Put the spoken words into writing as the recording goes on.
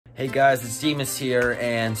Hey guys, it's Demas here,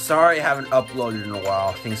 and sorry I haven't uploaded in a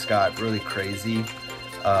while. Things got really crazy.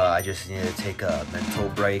 I just needed to take a mental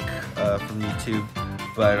break from YouTube.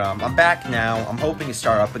 But I'm back now. I'm hoping to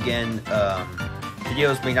start up again.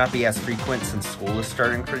 Videos may not be as frequent since school is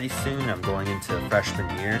starting pretty soon. I'm going into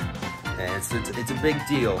freshman year, and it's a big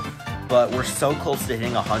deal. But we're so close to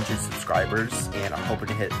hitting 100 subscribers, and I'm hoping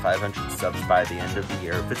to hit 500 subs by the end of the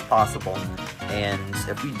year, if it's possible. And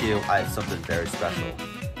if we do, I have something very special.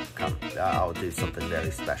 I'll do something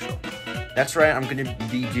very special. That's right, I'm going to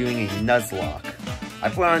be doing a Nuzlocke. I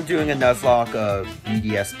plan on doing a Nuzlocke of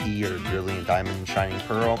BDSP, or Brilliant Diamond and Shining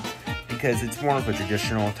Pearl, because it's more of a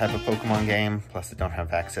traditional type of Pokemon game, plus I don't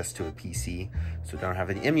have access to a PC, so I don't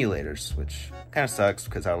have any emulators, which kind of sucks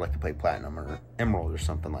because I would like to play Platinum or Emerald or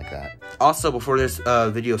something like that. Also, before this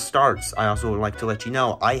video starts, I also would like to let you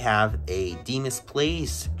know I have a Demas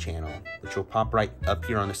Plays channel, which will pop right up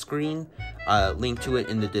here on the screen. Link to it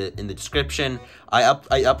in the description. I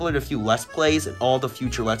uploaded a few Let's Plays, and all the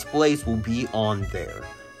future Let's Plays will be on there.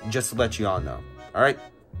 Just to let you all know. All right,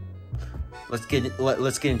 let's get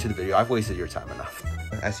into the video. I've wasted your time enough.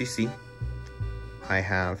 As you see, I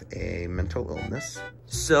have a mental illness,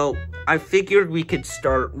 so I figured we could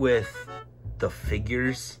start with the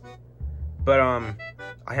figures. But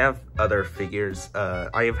I have other figures.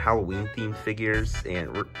 I have Halloween themed figures,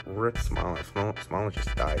 and Rip Smaller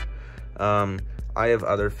just died. I have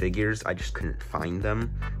other figures, I just couldn't find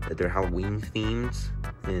them, that they're Halloween themed,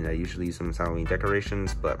 and I usually use them as Halloween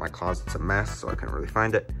decorations, but my closet's a mess, so I couldn't really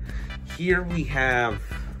find it. Here we have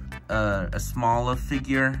a smaller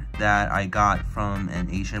figure that I got from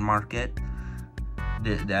an Asian market.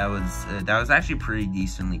 That was actually pretty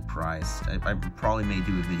decently priced. I probably may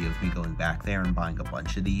do a video of me going back there and buying a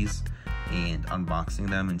bunch of these and unboxing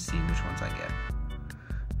them and seeing which ones I get.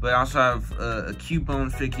 But I also have a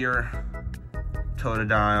Cubone figure,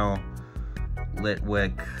 Totodile,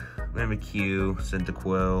 Litwick, Mimikyu,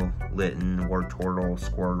 Cyndaquil, Litten, Wartortle,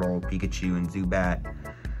 Squirtle, Pikachu, and Zubat.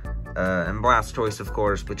 And Blastoise, of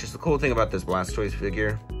course, which is the cool thing about this Blastoise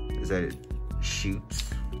figure, is that it shoots.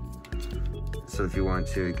 So if you want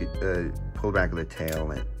to, you could pull back the tail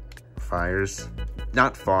and it fires.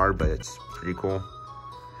 Not far, but it's pretty cool.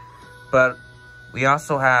 But we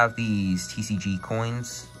also have these TCG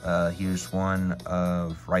coins. Here's one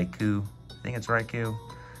of Raikou. I think it's Raikou.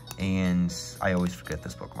 And I always forget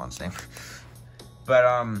this Pokemon's name.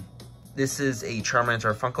 But this is a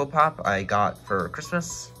Charmander Funko Pop I got for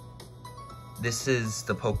Christmas. This is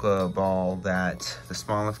the Pokeball that the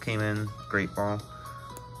Smoliv came in. Great ball.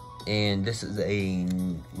 And this is a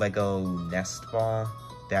Lego Nest ball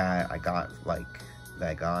that I got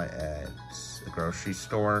at a grocery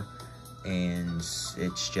store. And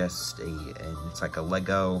it's just it's like a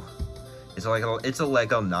Lego, it's a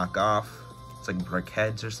Lego knockoff. It's like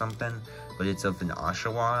Brickheads or something, but it's of an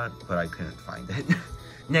Oshawott, but I couldn't find it.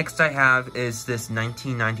 Next I have is this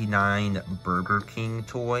 1999 Burger King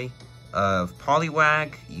toy of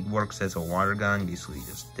Poliwag. He works as a water gun. Basically, you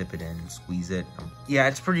just dip it in and squeeze it. Yeah,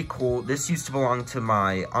 it's pretty cool. This used to belong to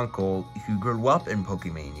my uncle who grew up in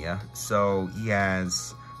Pokemania. So he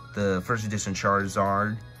has the first edition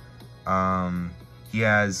Charizard. He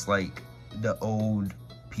has like the old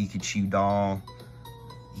Pikachu doll.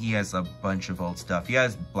 He has a bunch of old stuff. He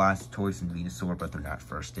has Blastoise and Venusaur, but they're not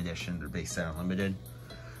first edition. They're based on Unlimited.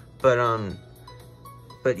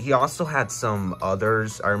 But he also had some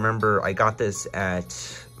others. I remember I got this at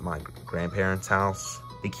my grandparents' house.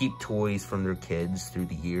 They keep toys from their kids through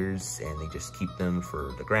the years, and they just keep them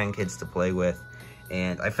for the grandkids to play with.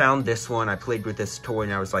 And I found this one. I played with this toy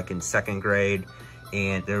when I was like in 2nd grade.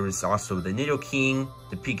 And there was also the Nidoking,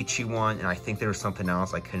 the Pikachu one, and I think there was something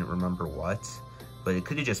else. I couldn't remember what, but it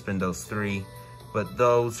could have just been those 3. But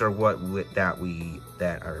those are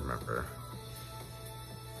that I remember.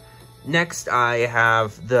 Next, I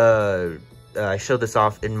have I showed this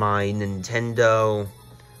off in my Nintendo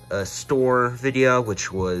store video, which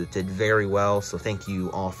did very well. So thank you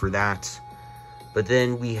all for that. But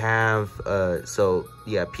then we have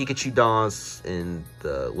Pikachu dolls in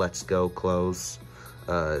the Let's Go clothes.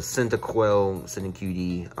 Cyndaquil sitting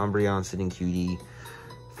cutie, Umbreon sitting cutie.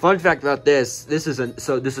 Fun fact about this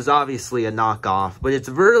is obviously a knockoff, but it's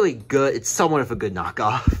really good. It's somewhat of a good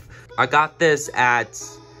knockoff. I got this at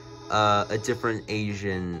a different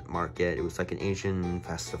Asian market. It was like an Asian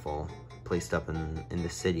festival placed up in the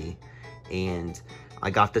city, and I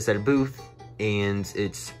got this at a booth, and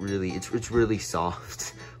it's really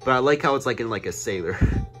soft. But I like how it's like in like a sailor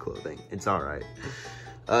clothing. It's all right.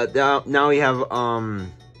 Now we have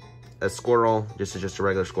a squirrel, just a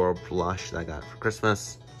regular squirrel plush that I got for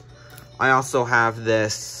Christmas. I also have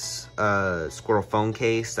this Squirrel phone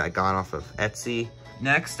case that I got off of Etsy.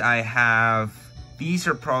 Next, I have, these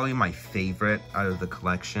are probably my favorite out of the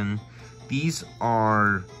collection. These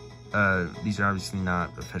are obviously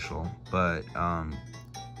not official, but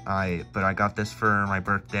I got this for my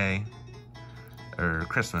birthday or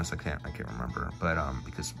Christmas. I can't remember, but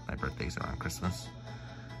because my birthday's around Christmas.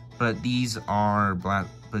 But these are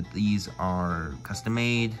custom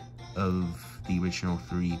made of the original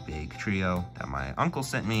 3 big trio that my uncle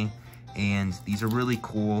sent me, and these are really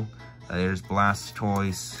cool. There's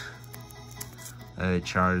Blastoise,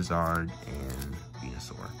 Charizard, and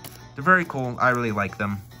Venusaur. They're very cool. I really like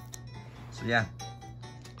them. So yeah.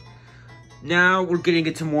 Now we're getting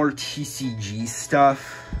into more TCG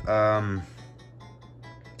stuff. I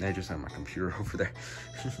just have my computer over there.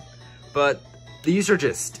 But these are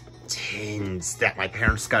just tins that my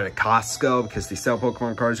parents got at Costco because they sell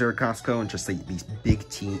Pokemon cards there at Costco, and just like these big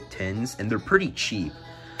tins, and they're pretty cheap.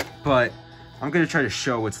 But I'm gonna try to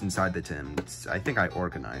show what's inside the tin. I think I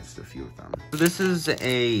organized a few of them. So this is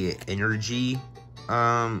a energy.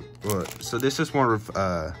 So this is more of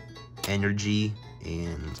energy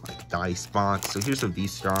and like dice box. So here's a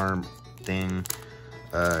V-Star thing,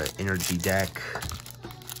 energy deck,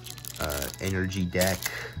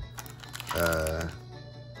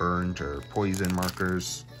 burned or poison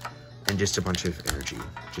markers, and just a bunch of energy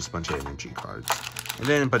cards, and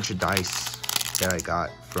then a bunch of dice that I got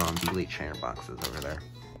from the Elite Trainer boxes over there.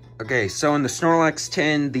 Okay, so in the Snorlax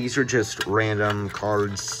tin, these are just random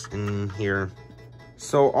cards in here.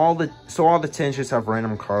 So all the tins just have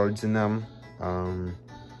random cards in them.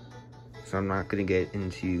 So I'm not gonna get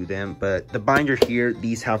into them, but the binder here,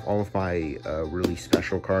 these have all of my really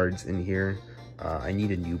special cards in here. I need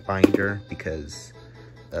a new binder because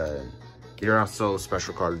there are also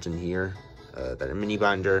special cards in here that are mini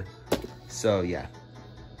binder. So yeah.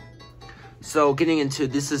 So getting into,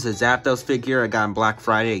 this is a Zapdos figure I got on Black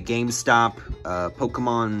Friday at GameStop.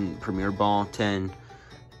 Pokemon Premier Ball 10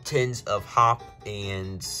 tins of Hop,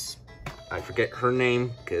 and I forget her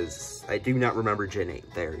name because I do not remember Jenny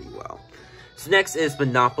very well. So next is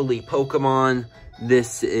Monopoly Pokemon.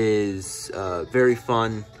 This is very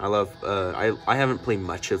fun. I love, I haven't played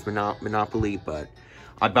much of Monopoly, but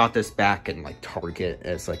I bought this back in like Target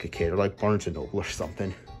as like a kid, or like Barnes & Noble or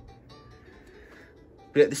something.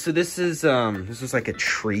 But, so this is like a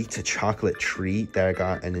treat, a chocolate treat that I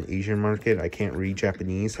got in an Asian market. I can't read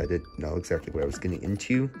Japanese, so I didn't know exactly what I was getting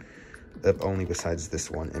into, only besides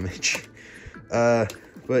this one image. But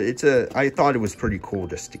I thought it was pretty cool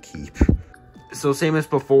just to keep. So same as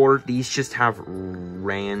before, these just have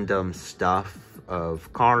random stuff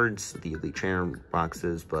of cards, the Elite Trainer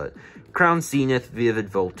boxes, but Crown Zenith, Vivid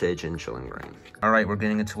Voltage, and Chilling Reign. Alright, we're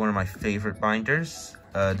getting into one of my favorite binders.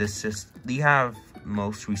 They have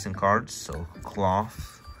most recent cards, so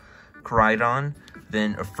Cloth, Koraidon,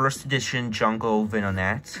 then a first edition Jungle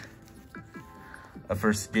Venonat, a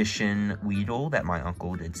first edition Weedle that my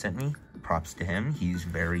uncle did send me. Props to him, he's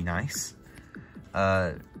very nice.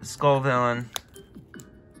 Skull Villain,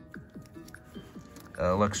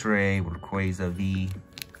 Luxray, Rayquaza V,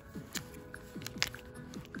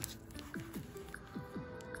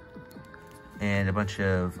 and a bunch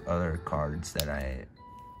of other cards that I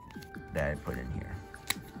put in here.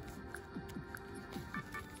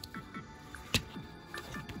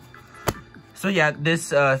 So yeah, this,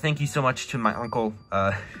 thank you so much to my uncle.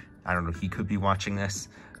 I don't know if he could be watching this.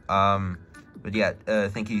 But yeah,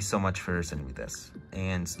 thank you so much for sending me this.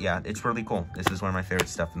 And yeah, it's really cool. This is one of my favorite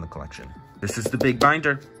stuff in the collection. This is the big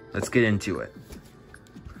binder. Let's get into it.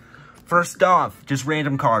 First off, just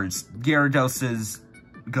random cards. Gyarados,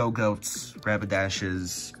 Go-Goats, Rabidashes,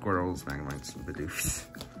 Squirrels, Magnemites, and Bidoofs.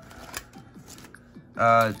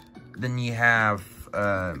 Then you have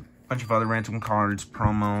a bunch of other random cards,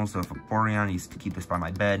 promos of Vaporeon. I used to keep this by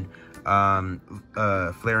my bed.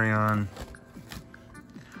 Flareon,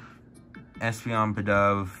 Espeon,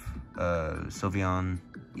 Bidove, Sylveon,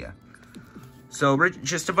 yeah. So we're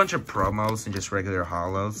just a bunch of promos and just regular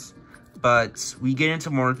holos. But we get into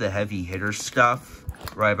more of the heavy hitter stuff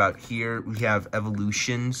right about here. We have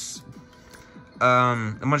Evolutions,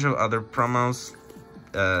 a bunch of other promos,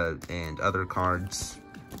 and other cards.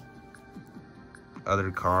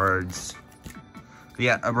 But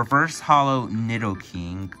yeah, a reverse holo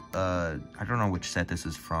Nidoking. I don't know which set this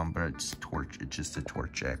is from, but it's just a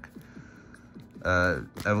Torchic.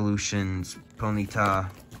 Evolutions, Ponyta,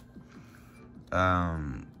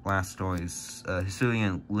 Blastoise,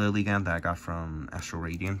 Hisuian Lilligant that I got from Astral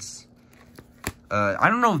Radiance. I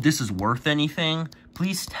don't know if this is worth anything.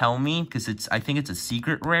 Please tell me, because I think it's a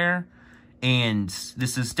secret rare. And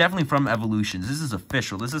this is definitely from Evolutions. This is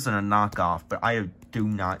official. This isn't a knockoff, but I do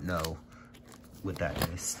not know what that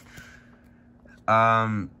is.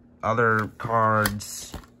 Other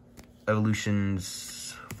cards,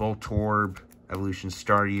 Evolutions, Voltorb, Evolutions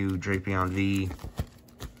Staryu, Drapion V.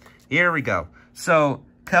 Here we go. So,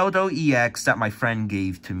 Keldo EX that my friend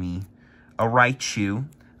gave to me, a Raichu,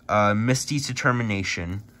 Misty's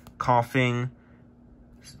Determination, Coughing,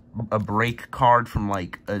 a break card from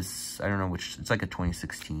like I don't know which, it's like a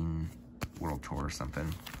 2016 World Tour or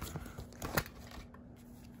something.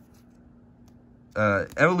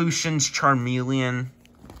 Evolutions Charmeleon.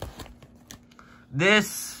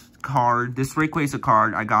 This card, this Rayquaza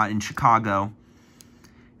card I got in Chicago.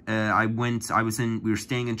 We were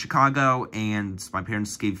staying in Chicago, and my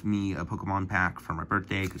parents gave me a Pokemon pack for my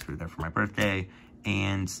birthday, because we were there for my birthday,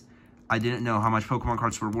 and I didn't know how much Pokemon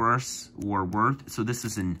cards were worth, so this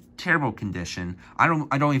is in terrible condition. I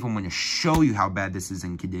don't even want to show you how bad this is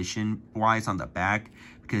in condition, why it's on the back,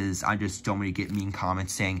 because I just don't want to get mean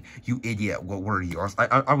comments saying, "You idiot, what were you?"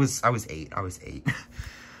 I was 8.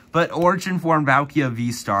 But Origin Form Valkia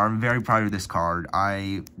V-Star, I'm very proud of this card.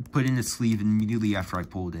 I put in the sleeve immediately after I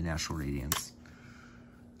pulled in Astral Radiance.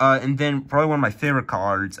 And then, probably one of my favorite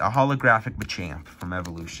cards, a holographic Machamp from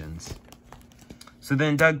Evolutions. So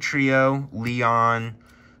then, Doug Trio, Leon,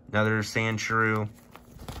 another Sandshrew,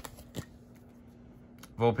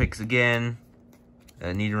 Vulpix again,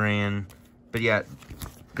 Nidoran. But yeah,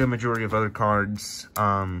 good majority of other cards.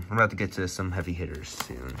 I'm about to get to some heavy hitters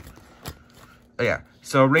soon. Oh yeah,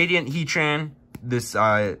 so Radiant Heatran. This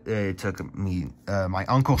it took me. My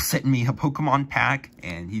uncle sent me a Pokemon pack,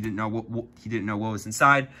 and he didn't know what was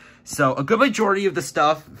inside. So a good majority of the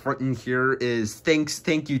stuff in here is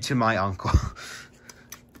thank you to my uncle.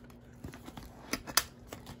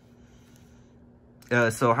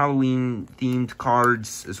 So Halloween themed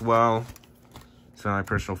cards as well. Some of my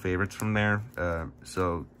personal favorites from there.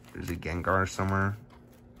 So there's a Gengar somewhere.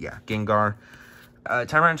 Yeah, Gengar.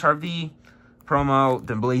 Tyranitar V, promo,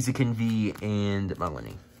 then Blaziken V, and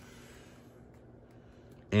Melanie.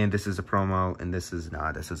 And this is a promo, and this is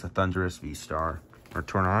not. This is a Thundurus V-Star. Or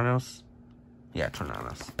Tornados? Yeah,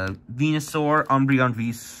 Tornados. Venusaur, Umbreon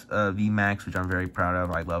V-Max, which I'm very proud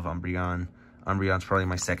of. I love Umbreon. Umbreon's probably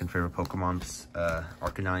my second favorite Pokemon.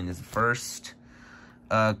 Arcanine is the first.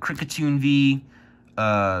 Kricketune V,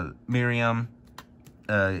 Miriam,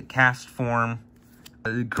 Cast Form,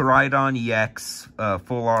 Koraidon EX,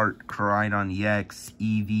 Full Art, Koraidon EX,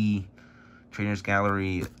 Eevee, Trainers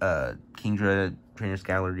Gallery, Kingdra, Trainers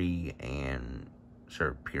Gallery, and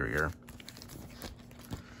Superior.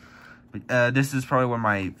 This is probably one of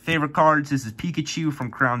my favorite cards. This is Pikachu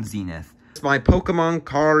from Crown Zenith. It's my Pokemon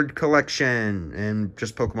card collection, and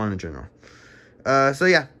just Pokemon in general. So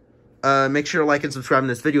yeah, make sure to like and subscribe in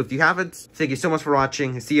this video if you haven't. Thank you so much for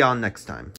watching. See y'all next time.